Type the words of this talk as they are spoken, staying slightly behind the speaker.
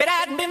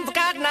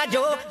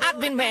Joe. I've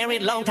been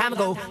married a long time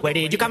ago. Where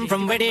did you come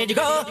from? Where did you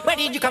go? Where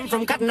did you come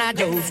from, Cotton Eye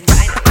Joe?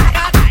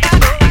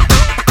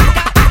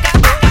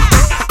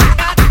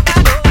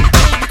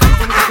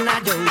 Cotton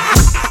Eye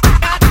Joe.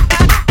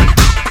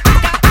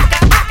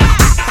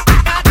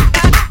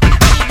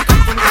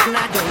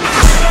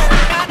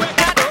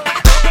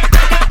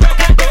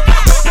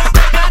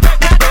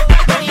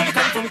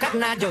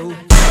 Joe.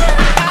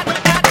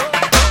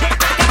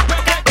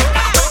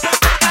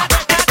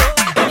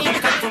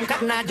 From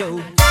Cotton Eye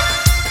Joe.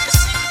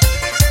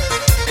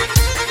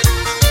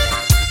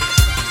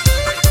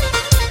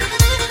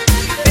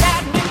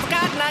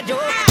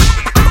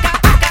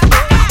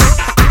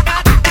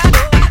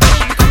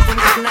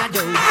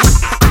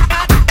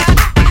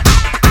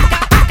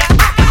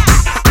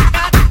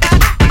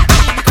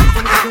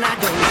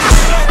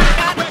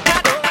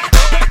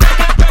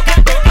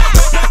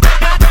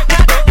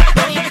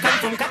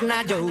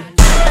 Joe.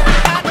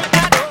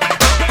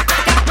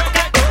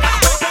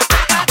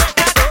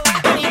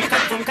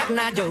 Cotton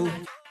Eye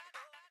Joe.